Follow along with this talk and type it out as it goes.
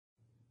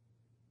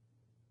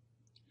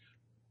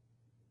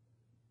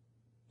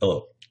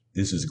Hello,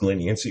 this is Glenn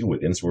Yancey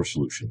with InSource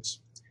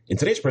Solutions. In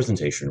today's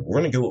presentation, we're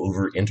going to go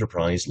over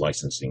enterprise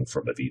licensing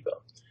from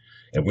Aveva,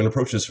 and we're going to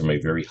approach this from a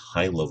very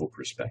high-level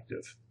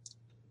perspective.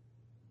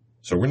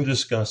 So we're going to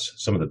discuss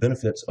some of the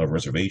benefits of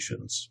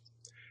reservations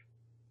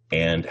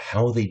and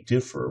how they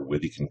differ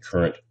with the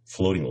concurrent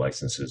floating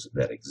licenses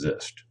that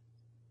exist.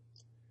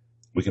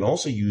 We can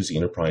also use the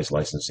Enterprise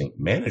Licensing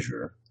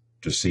Manager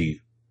to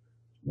see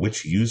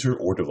which user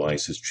or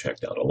device has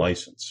checked out a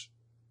license.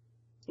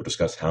 We'll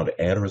discuss how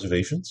to add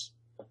reservations,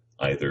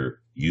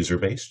 either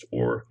user-based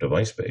or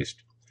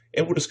device-based,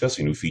 and we'll discuss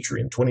a new feature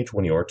in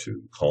 2020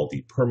 R2 called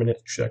the Permanent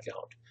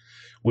Checkout,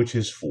 which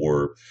is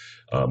for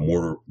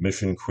more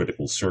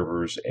mission-critical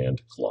servers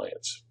and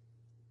clients.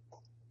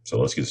 So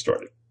let's get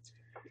started.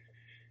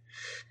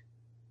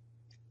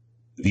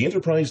 The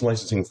enterprise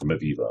licensing from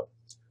Aveva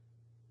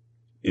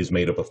is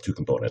made up of two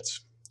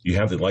components. You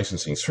have the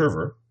licensing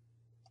server,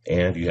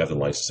 and you have the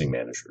licensing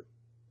manager.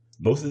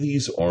 Both of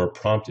these are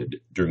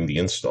prompted during the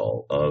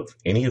install of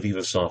any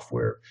Aveva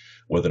software,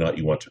 whether or not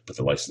you want to put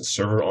the license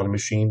server on a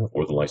machine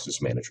or the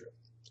license manager.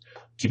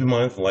 Keep in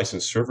mind, the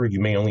license server, you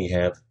may only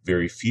have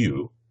very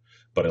few,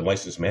 but a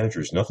license manager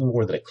is nothing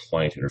more than a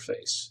client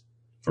interface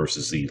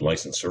versus the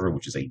license server,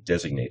 which is a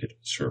designated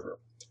server.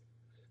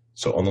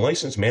 So on the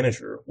license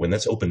manager, when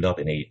that's opened up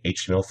in a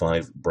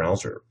HTML5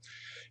 browser,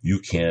 you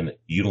can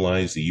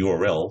utilize the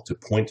URL to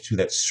point to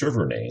that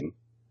server name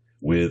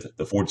with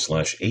the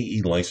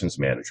 /AE license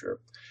manager,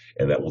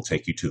 and that will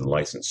take you to the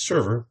license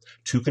server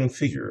to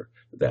configure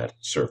that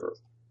server.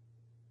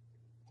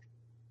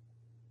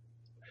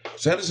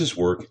 So how does this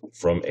work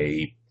from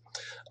the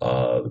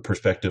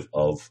perspective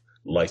of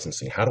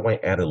licensing? How do I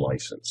add a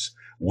license?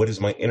 What is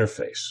my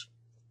interface?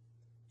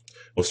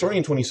 Well, starting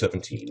in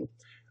 2017,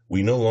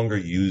 we no longer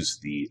use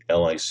the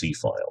LIC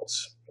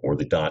files or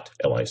the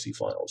 .lic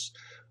files,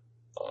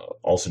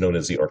 also known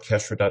as the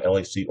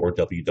orchestra.lic or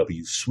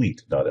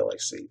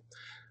www.suite.lic.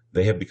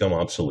 They have become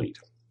obsolete.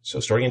 So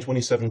starting in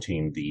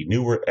 2017, the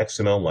newer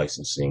XML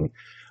licensing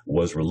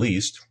was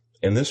released,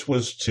 and this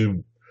was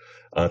to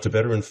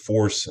better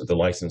enforce the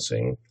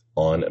licensing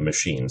on a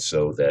machine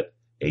so that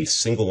a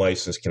single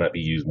license cannot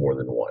be used more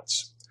than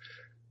once.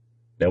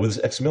 Now with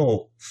this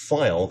XML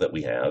file that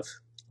we have,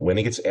 when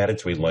it gets added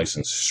to a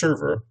license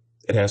server,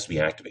 it has to be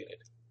activated.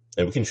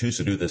 And we can choose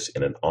to do this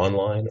in an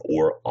online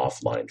or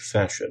offline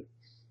fashion.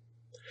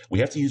 We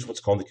have to use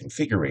what's called the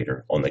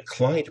configurator on the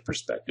client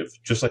perspective,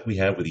 just like we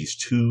have with these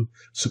two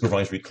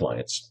supervisory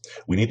clients.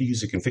 We need to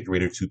use the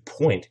configurator to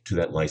point to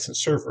that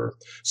license server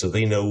so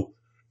they know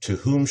to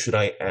whom should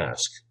I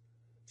ask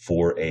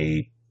for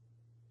a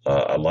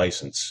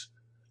license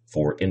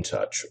for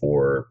InTouch,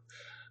 or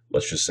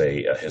let's just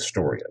say a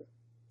historian.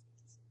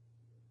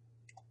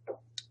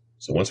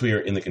 So once we are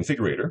in the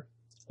configurator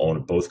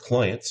on both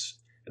clients,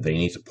 they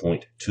need to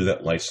point to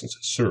that license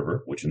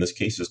server, which in this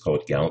case is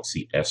called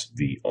Galaxy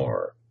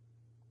SVR.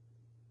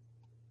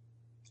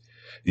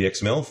 The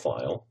XML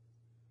file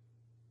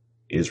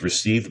is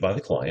received by the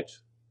client,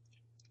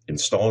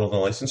 installed on the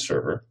license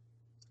server,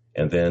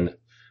 and then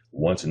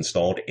once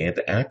installed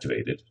and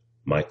activated,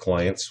 my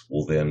clients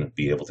will then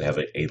be able to have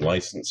a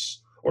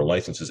license or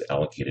licenses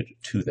allocated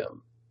to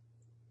them.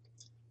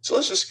 So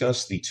let's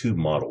discuss the two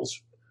models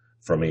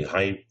from a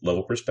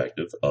high-level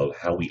perspective of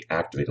how we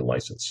activate a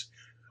license.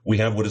 We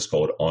have what is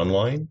called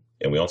online,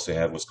 and we also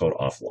have what's called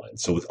offline.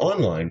 So with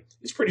online,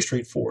 it's pretty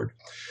straightforward.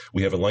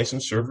 We have a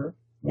license server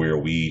where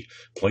we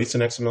place an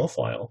XML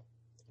file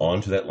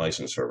onto that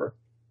license server,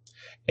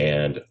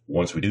 and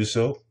once we do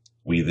so,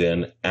 we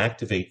then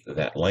activate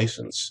that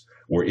license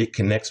where it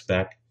connects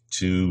back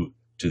to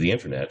the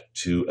internet,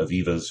 to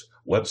Aveva's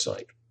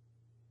website.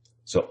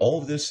 So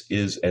all of this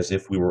is as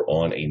if we were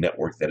on a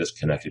network that is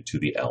connected to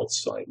the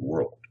outside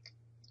world.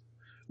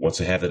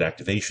 Once I have that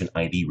activation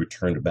ID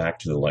returned back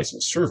to the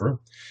license server,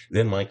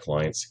 then my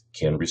clients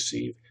can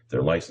receive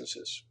their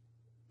licenses.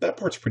 That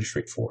part's pretty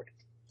straightforward.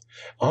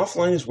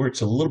 Offline is where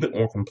it's a little bit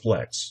more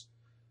complex,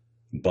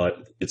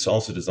 but it's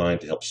also designed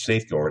to help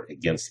safeguard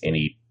against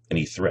any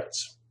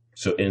threats.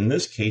 So in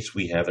this case,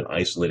 we have an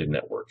isolated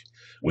network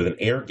with an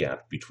air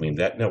gap between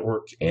that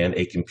network and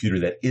a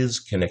computer that is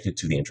connected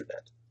to the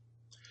internet.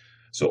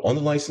 So on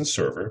the license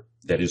server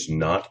that is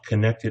not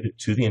connected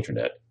to the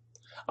internet,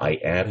 I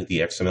add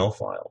the XML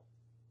file.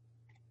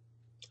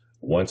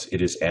 Once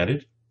it is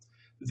added,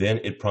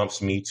 then it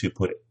prompts me to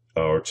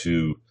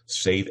to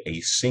save a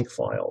sync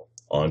file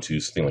onto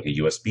something like a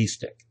USB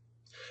stick.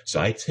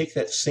 So I take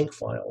that sync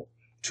file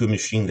to a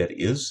machine that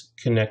is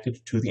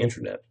connected to the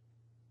internet.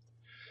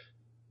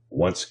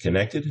 Once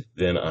connected,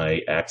 then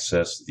I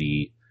access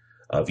the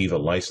Aveva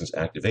license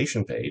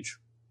activation page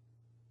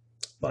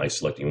by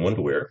selecting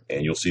Wonderware,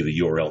 and you'll see the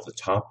URL at the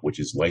top, which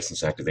is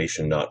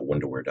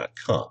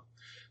licenseactivation.wonderware.com.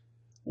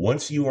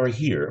 Once you are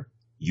here,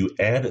 you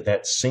add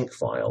that sync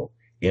file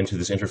into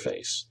this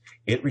interface.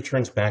 It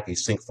returns back a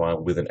sync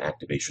file with an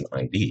activation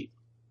ID.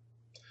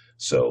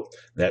 So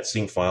that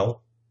sync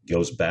file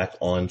goes back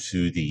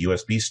onto the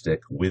USB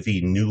stick with the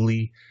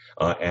newly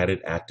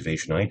added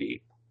activation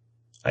ID.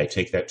 I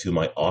take that to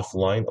my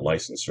offline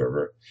license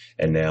server,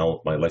 and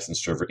now my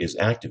license server is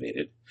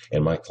activated,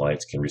 and my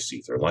clients can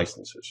receive their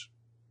licenses.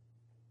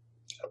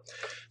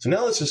 So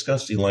now let's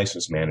discuss the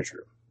license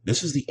manager.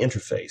 This is the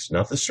interface,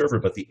 not the server,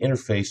 but the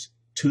interface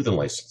to the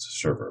license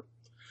server.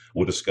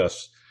 We'll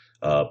discuss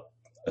a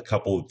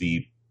couple of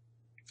the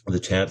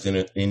tabs in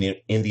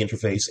the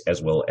interface,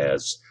 as well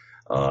as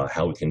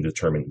how we can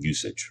determine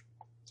usage.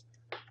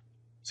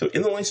 So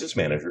in the license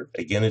manager,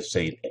 again, it's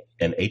an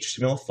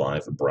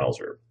HTML5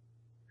 browser.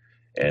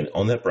 And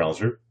on that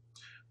browser,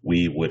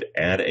 we would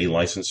add a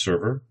license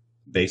server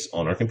based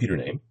on our computer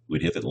name.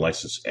 We'd hit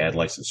the add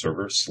license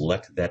server,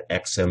 select that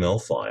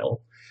XML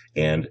file,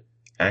 and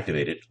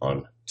activate it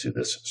onto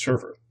this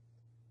server.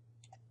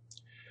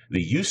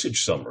 The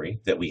usage summary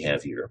that we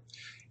have here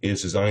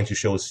is designed to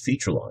show us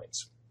feature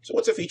lines. So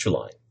what's a feature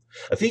line?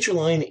 A feature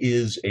line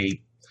is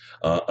a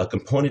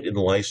component in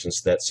the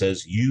license that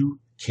says you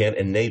can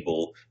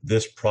enable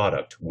this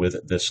product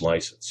with this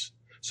license.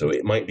 So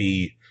it might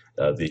be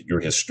your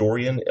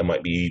historian. It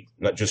might be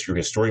not just your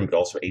historian, but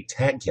also a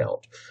tag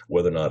count,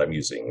 whether or not I'm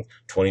using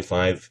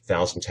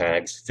 25,000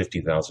 tags,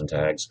 50,000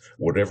 tags,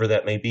 whatever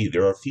that may be.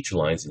 There are feature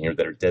lines in here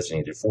that are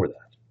designated for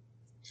that.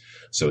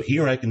 So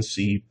here I can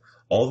see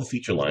all the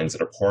feature lines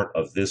that are part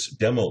of this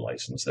demo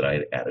license that I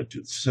had added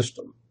to the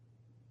system.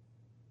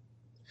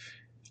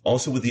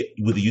 Also, with the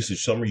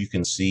usage summary, you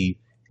can see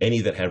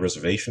any that have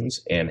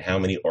reservations and how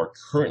many are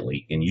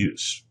currently in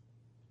use.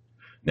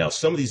 Now,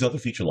 some of these other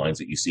feature lines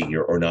that you see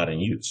here are not in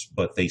use,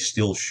 but they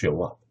still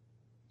show up.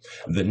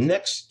 The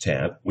next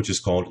tab, which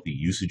is called the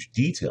usage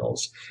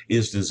details,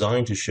 is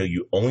designed to show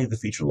you only the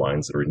feature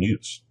lines that are in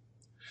use.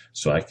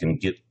 So I can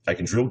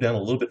drill down a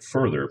little bit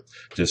further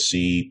to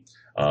see,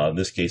 in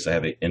this case, I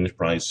have an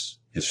enterprise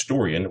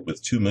historian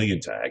with 2 million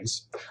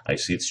tags. I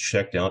see it's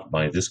checked out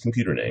by this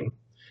computer name,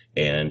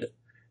 and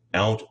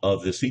out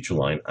of this feature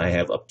line, I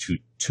have up to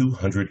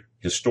 200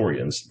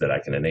 historians that I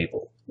can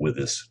enable with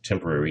this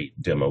temporary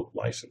demo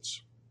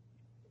license.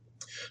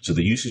 So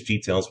the usage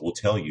details will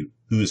tell you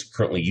who is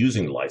currently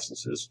using the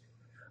licenses.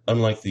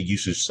 Unlike the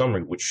usage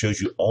summary, which shows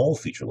you all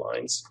feature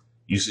lines,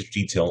 usage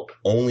detail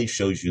only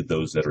shows you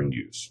those that are in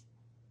use.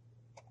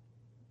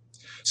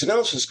 So now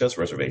let's discuss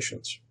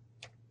reservations.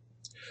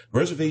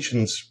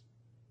 Reservations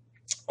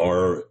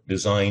are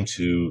designed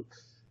to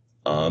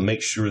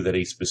make sure that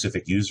a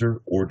specific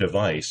user or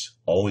device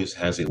always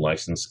has a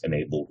license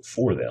enabled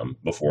for them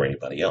before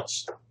anybody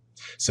else.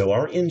 So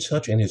our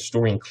InTouch and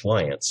Historian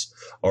clients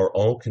are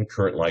all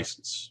concurrent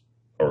licenses,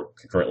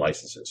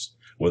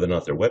 whether or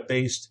not they're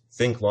web-based,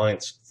 thin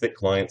clients, thick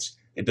clients,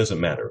 it doesn't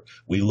matter.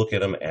 We look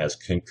at them as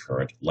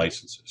concurrent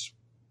licenses.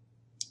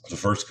 It's a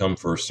first come,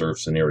 first served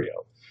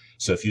scenario.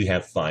 So if you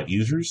have 5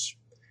 users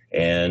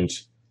and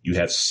you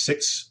have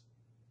 6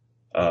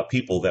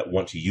 people that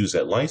want to use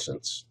that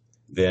license,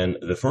 then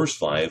the first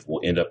 5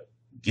 will end up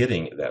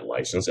getting that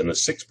license, and the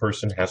 6th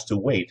person has to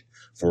wait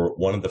for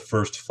one of the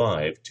first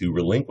 5 to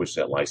relinquish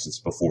that license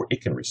before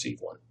it can receive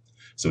one.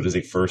 So it is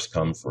a first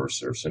come, first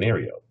served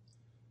scenario.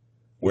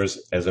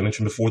 Whereas, as I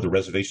mentioned before, the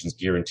reservations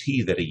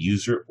guarantee that a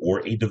user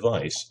or a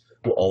device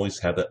will always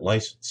have that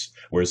license,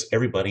 whereas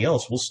everybody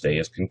else will stay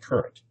as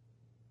concurrent.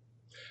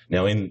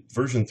 Now, in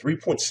version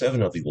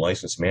 3.7 of the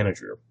License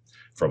Manager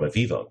from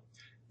Aveva,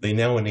 they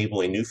now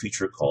enable a new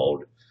feature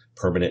called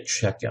Permanent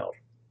Checkout.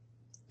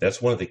 That's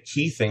one of the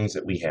key things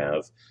that we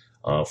have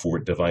for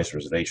device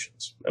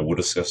reservations, and we'll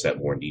discuss that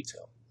more in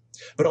detail.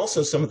 But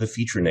also some of the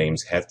feature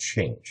names have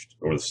changed,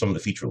 or some of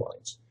the feature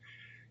lines.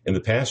 In the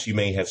past, you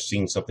may have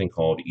seen something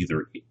called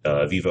either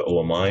Aveva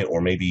OMI or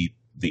maybe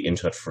the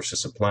InTouch for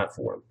System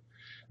Platform.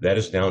 That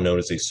is now known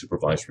as a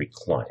supervisory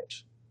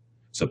client.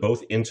 So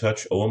both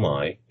InTouch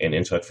OMI and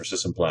InTouch for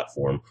System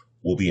Platform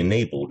will be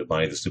enabled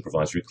by the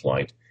supervisory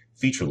client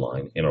feature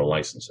line in our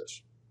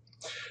licenses.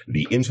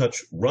 The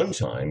InTouch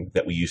runtime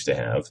that we used to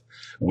have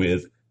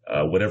with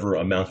whatever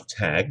amount of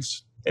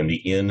tags, and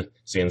the N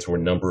stands for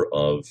number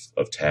of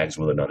tags,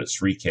 whether or not it's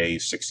 3K,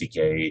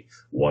 60K,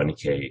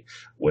 1K,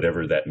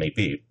 whatever that may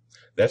be.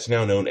 That's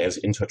now known as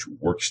InTouch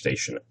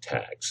Workstation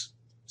tags.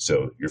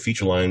 So your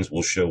feature lines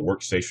will show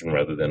workstation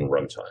rather than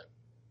runtime.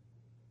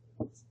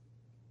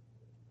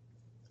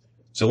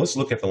 So let's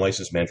look at the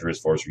License Manager as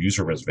far as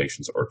user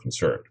reservations are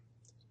concerned.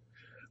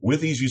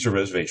 With these user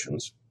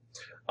reservations,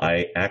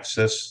 I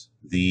access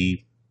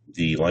the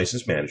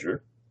License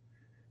Manager,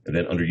 and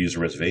then under User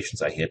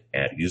Reservations, I hit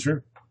Add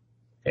User,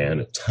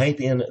 and type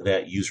in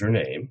that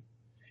username,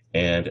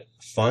 and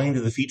find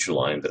the feature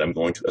line that I'm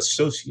going to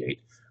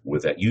associate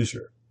with that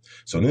user.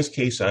 So in this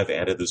case, I've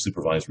added the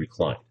supervisory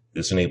client.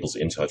 This enables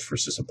InTouch for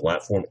System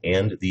Platform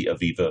and the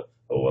Aveva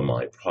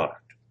OMI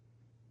product.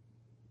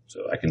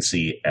 So I can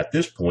see at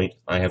this point,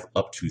 I have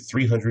up to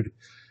 300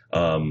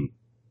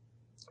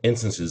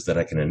 instances that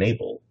I can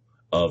enable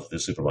of the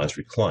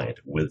supervisory client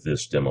with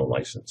this demo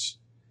license.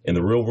 In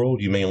the real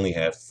world, you may only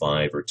have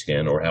 5 or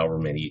 10 or however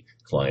many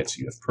clients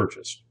you have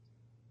purchased.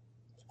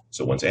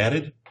 So once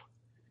added,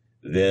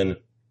 then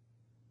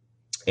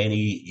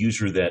any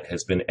user that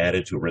has been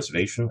added to a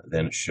reservation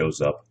then shows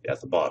up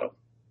at the bottom.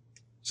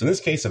 So in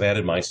this case, I've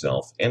added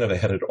myself and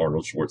I've added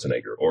Arnold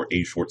Schwarzenegger or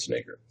A.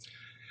 Schwarzenegger.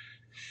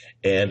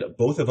 And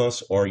both of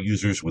us are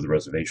users with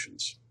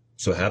reservations.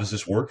 So how does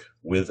this work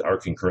with our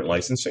concurrent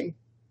licensing?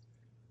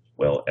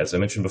 Well, as I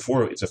mentioned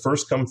before, it's a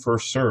first come,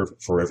 first serve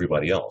for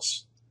everybody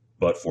else.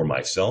 But for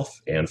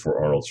myself and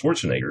for Arnold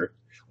Schwarzenegger,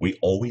 we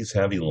always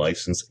have a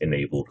license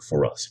enabled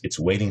for us. It's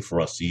waiting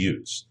for us to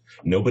use.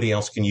 Nobody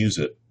else can use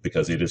it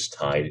because it is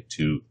tied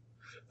to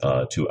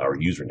our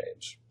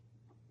usernames.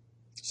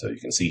 So you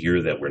can see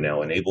here that we're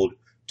now enabled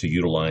to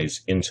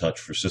utilize InTouch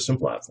for System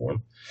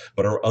Platform,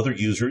 but our other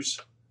users,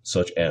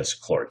 such as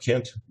Clark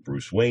Kent,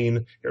 Bruce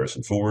Wayne,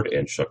 Harrison Ford,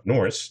 and Chuck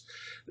Norris,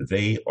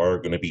 they are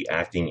going to be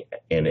acting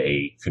in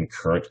a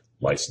concurrent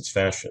license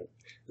fashion.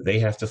 They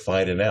have to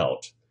fight it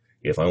out.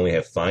 If I only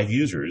have 5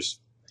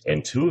 users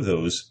and 2 of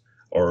those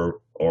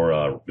are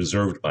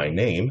reserved by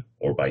name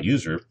or by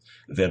user,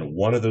 then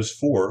one of those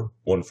 4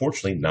 will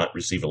unfortunately not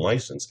receive a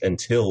license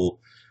until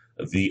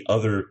the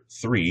other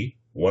 3,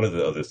 one of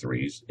the other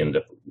 3s, end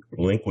up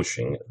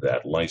relinquishing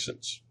that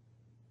license.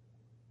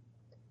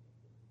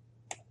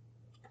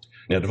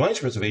 Now,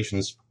 device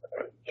reservations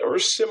are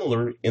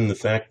similar in the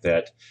fact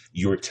that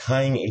you're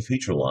tying a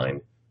feature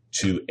line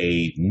to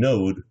a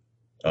node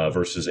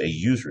versus a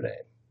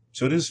username.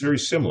 So it is very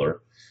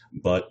similar,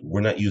 but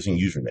we're not using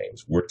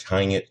usernames. We're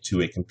tying it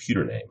to a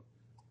computer name.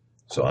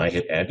 So I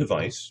hit add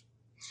device,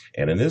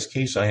 and in this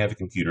case, I have a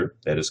computer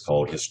that is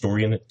called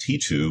Historian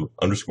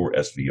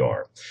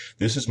T2_SVR.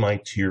 This is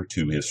my Tier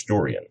 2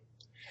 historian.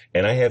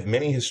 And I have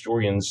many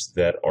historians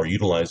that are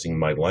utilizing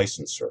my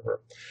license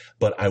server,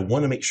 but I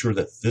want to make sure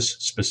that this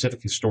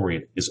specific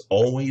historian is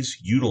always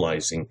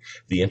utilizing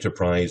the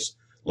enterprise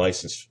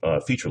license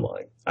feature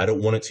line. I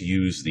don't want it to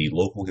use the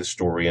local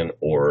historian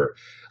or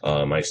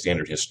my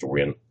standard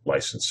historian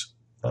license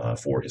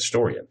for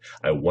historian.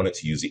 I want it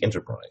to use the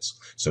enterprise.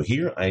 So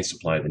here I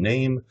supply the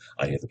name.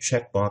 I have a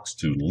checkbox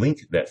to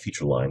link that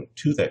feature line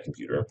to that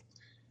computer.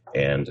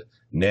 And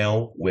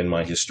now when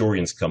my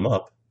historians come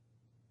up,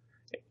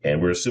 and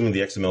we're assuming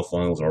the XML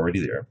file is already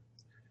there,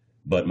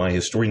 but my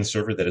historian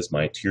server, that is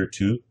my Tier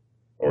 2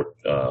 or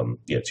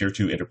Tier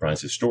 2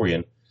 enterprise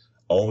historian,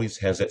 always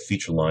has that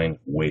feature line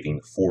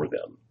waiting for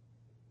them.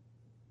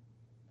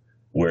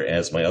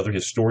 Whereas my other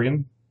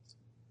historian,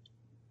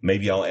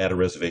 maybe I'll add a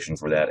reservation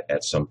for that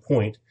at some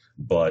point,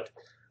 but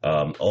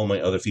all my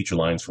other feature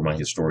lines for my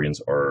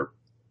historians are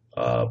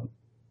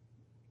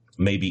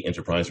maybe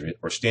enterprise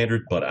or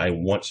standard, but I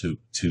want to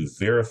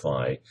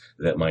verify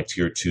that my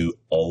Tier 2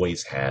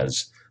 always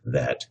has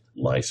that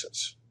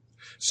license.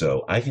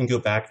 So I can go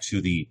back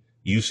to the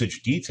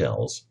usage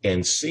details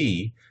and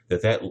see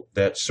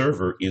that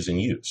server is in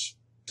use.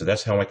 So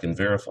that's how I can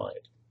verify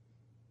it.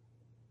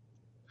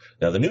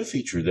 Now, the new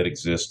feature that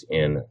exists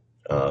in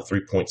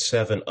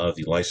 3.7 of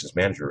the License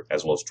Manager,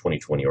 as well as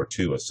 2020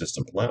 R2 of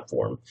System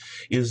Platform,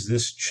 is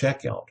this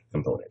checkout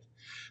component.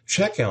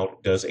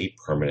 Checkout does a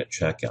permanent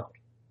checkout.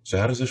 So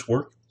how does this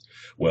work?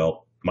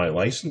 Well, my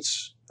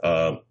license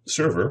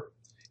server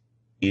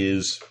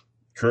is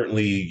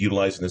currently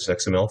utilizing this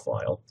XML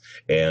file,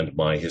 and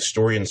my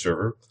historian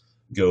server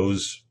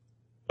goes,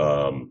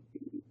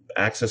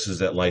 accesses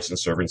that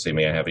license server and say,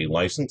 may I have a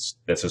license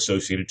that's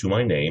associated to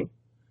my name,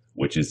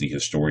 which is the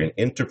Historian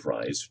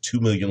Enterprise 2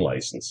 million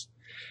license.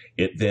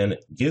 It then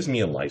gives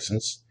me a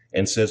license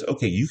and says,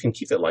 okay, you can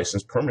keep that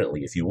license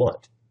permanently if you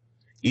want.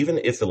 Even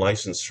if the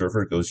license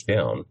server goes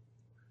down,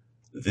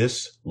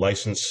 this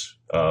license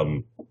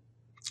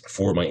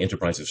for my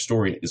enterprise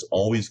historian is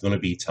always going to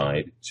be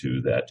tied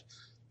to that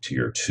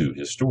Tier 2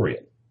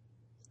 historian.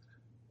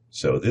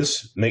 So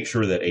this makes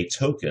sure that a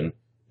token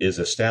is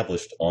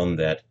established on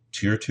that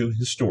Tier 2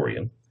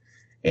 historian.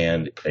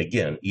 And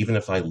again, even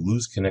if I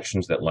lose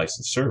connection to that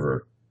license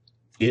server,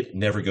 it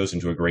never goes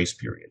into a grace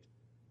period.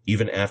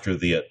 Even after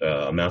the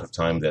amount of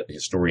time that the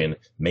historian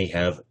may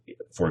have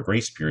for a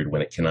grace period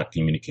when it cannot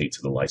communicate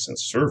to the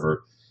license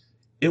server,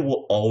 it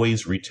will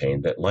always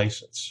retain that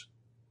license.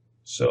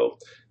 So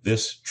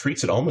this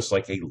treats it almost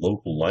like a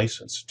local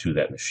license to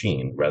that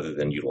machine rather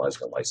than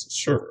utilizing a license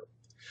server.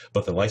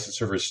 But the license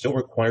server is still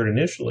required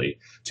initially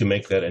to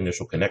make that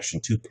initial connection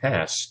to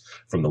pass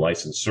from the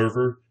license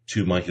server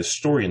to my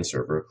historian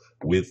server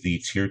with the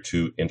Tier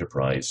 2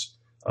 Enterprise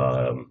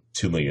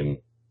 2 million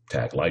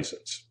tag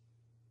license.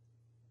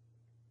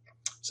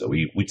 So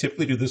we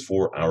typically do this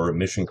for our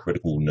mission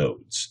critical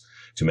nodes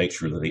to make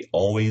sure that they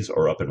always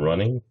are up and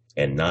running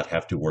and not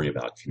have to worry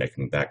about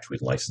connecting back to a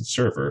licensed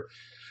server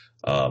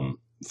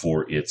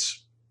for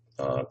its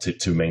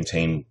to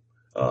maintain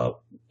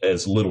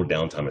as little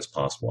downtime as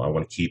possible. I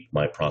want to keep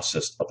my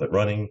process up and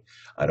running.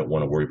 I don't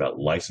want to worry about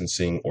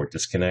licensing or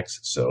disconnects.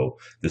 So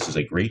this is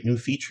a great new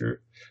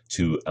feature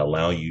to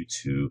allow you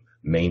to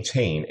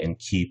maintain and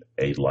keep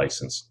a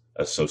license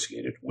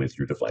associated with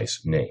your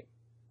device name.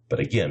 But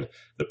again,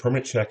 the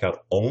permanent checkout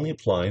only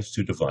applies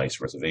to device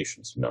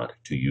reservations, not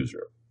to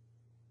user.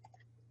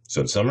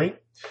 So in summary,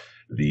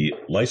 the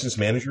License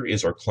Manager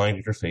is our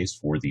client interface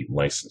for the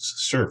license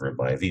server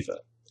by Aveva.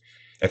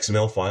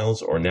 XML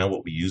files are now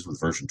what we use with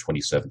version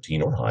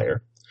 2017 or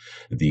higher.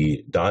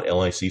 The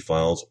 .lic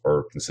files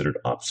are considered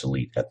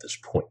obsolete at this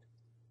point.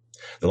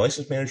 The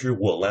license manager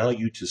will allow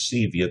you to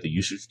see via the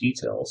usage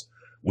details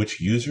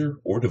which user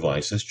or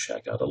device has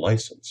checked out a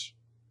license.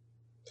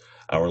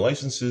 Our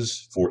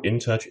licenses for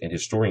InTouch and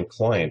Historian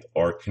Client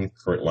are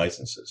concurrent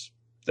licenses.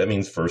 That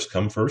means first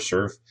come, first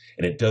serve,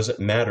 and it doesn't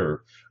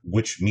matter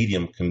which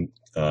medium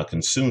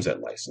consumes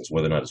that license,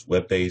 whether or not it's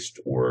web-based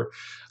or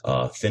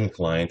thin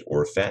client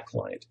or fat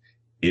client.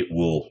 It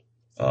will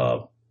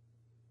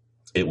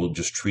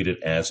just treat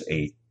it as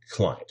a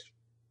client,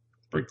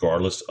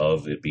 regardless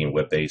of it being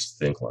web-based,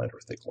 thin client, or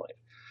thick client.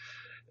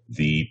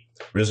 The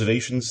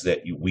reservations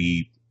that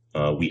we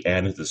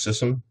add into the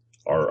system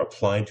are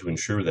applied to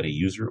ensure that a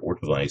user or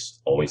device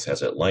always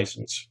has that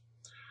license.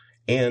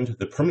 And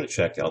the permanent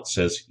checkout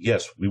says,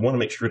 yes, we want to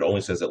make sure it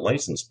always has that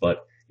license, but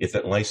if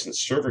that license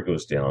server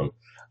goes down,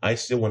 I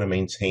still want to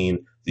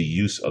maintain the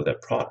use of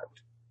that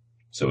product.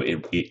 So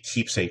it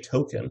keeps a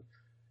token.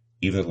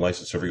 Even if the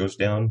license server goes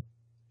down,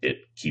 it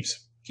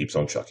keeps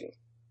on chucking.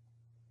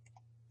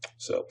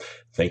 So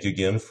thank you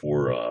again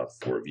for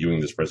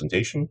viewing this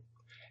presentation.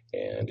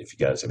 And if you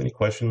guys have any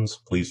questions,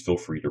 please feel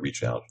free to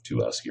reach out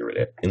to us here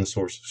at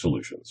InSource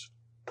Solutions.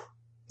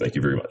 Thank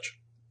you very much.